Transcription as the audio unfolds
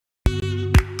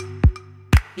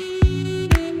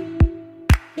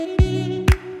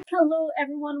Hello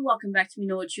everyone, welcome back to We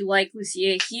Know What You Like,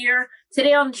 Lucia here.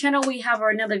 Today on the channel we have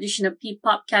another edition of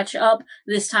P-Pop Catch Up.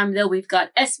 This time though we've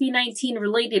got SB19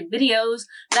 related videos.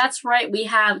 That's right, we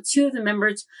have two of the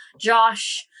members,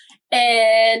 Josh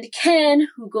and Ken,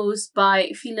 who goes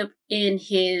by Felip in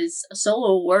his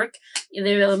solo work.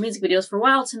 There are music videos for a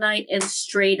while tonight, and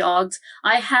StrayDogs.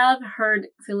 I have heard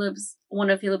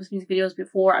one of Felip's music videos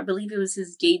before. I believe it was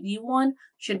his debut one.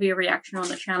 Should be a reaction on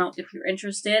the channel if you're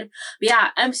interested. But yeah,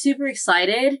 I'm super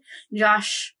excited.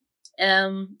 Josh,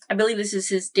 I believe this is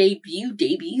his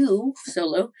debut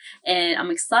solo, and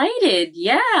I'm excited.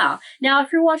 Yeah. Now,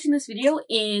 if you're watching this video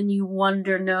and you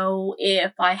know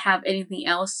if I have anything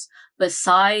else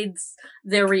besides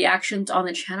their reactions on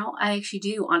the channel, I actually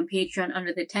do on Patreon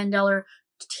under the $10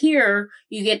 tier.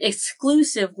 You get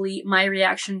exclusively my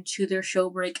reaction to their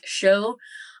Showbreak show.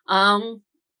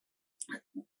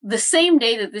 The same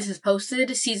day that this is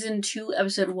posted, Season 2,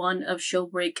 Episode 1 of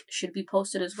Showbreak should be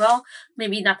posted as well.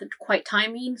 Maybe not the quite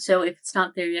timing, so if it's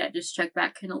not there yet, just check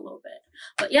back in a little bit.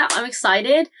 But yeah, I'm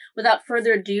excited. Without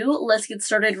further ado, let's get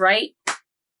started right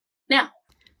now.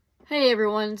 Hey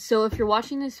everyone, so if you're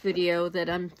watching this video, that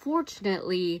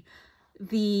unfortunately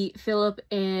the Felip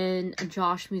and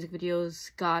Josh music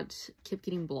videos kept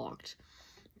getting blocked.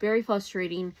 Very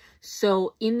frustrating.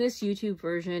 So in this YouTube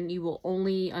version, you will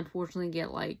only unfortunately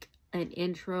get like an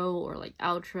intro or like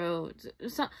outro,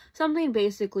 something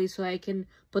basically, so I can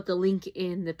put the link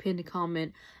in the pinned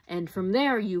comment, and from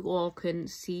there you all can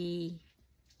see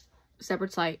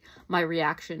separate site my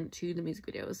reaction to the music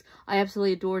videos. I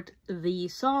absolutely adored the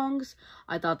songs.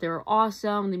 I thought they were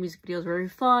awesome. The music videos were very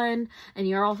fun. And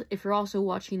if you're also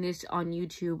watching this on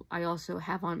YouTube, I also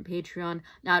have on Patreon,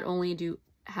 not only do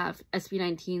have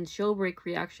SB19's Showbreak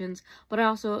reactions, but I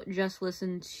also just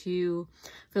listened to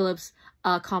Felip's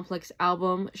Complex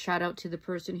album. Shout out to the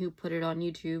person who put it on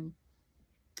YouTube.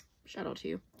 Shout out to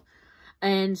you.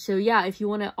 And so yeah, if you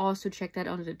want to also check that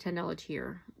under the $10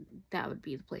 tier, that would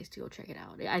be the place to go check it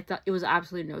out. I thought it was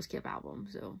absolutely no skip album,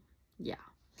 so yeah.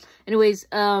 Anyways,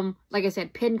 like I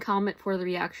said, pinned comment for the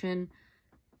reaction.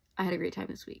 I had a great time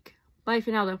this week. Bye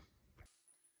for now though.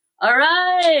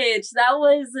 Alright, that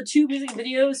was the two music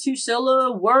videos, two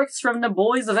solo works from the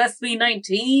boys of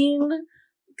SB19.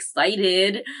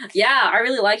 Excited. Yeah, I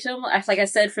really liked them. Like I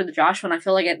said, for the Josh one, I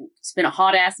feel like it's been a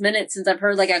hot ass minute since I've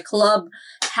heard like a club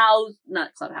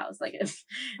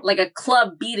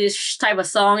club beatish type of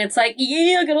song. It's like,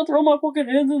 yeah, I'm gonna throw my fucking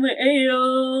hands in the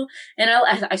air. And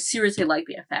I seriously like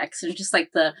the effects. And just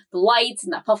like the lights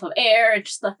and that puff of air, and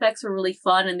just the effects were really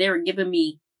fun, and they were giving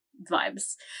me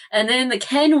vibes. And then the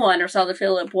Ken one, or the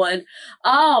Felip one,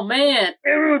 oh man,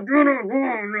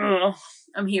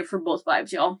 I'm here for both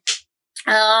vibes, y'all.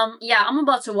 Yeah, I'm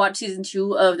about to watch Season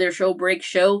 2 of their Showbreak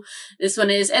show. This one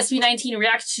is SB19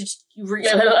 reacts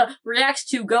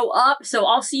to Go Up, so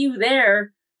I'll see you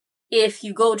there if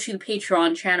you go to the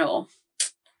Patreon channel.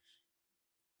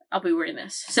 I'll be wearing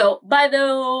this. So, bye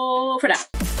though, for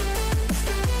now.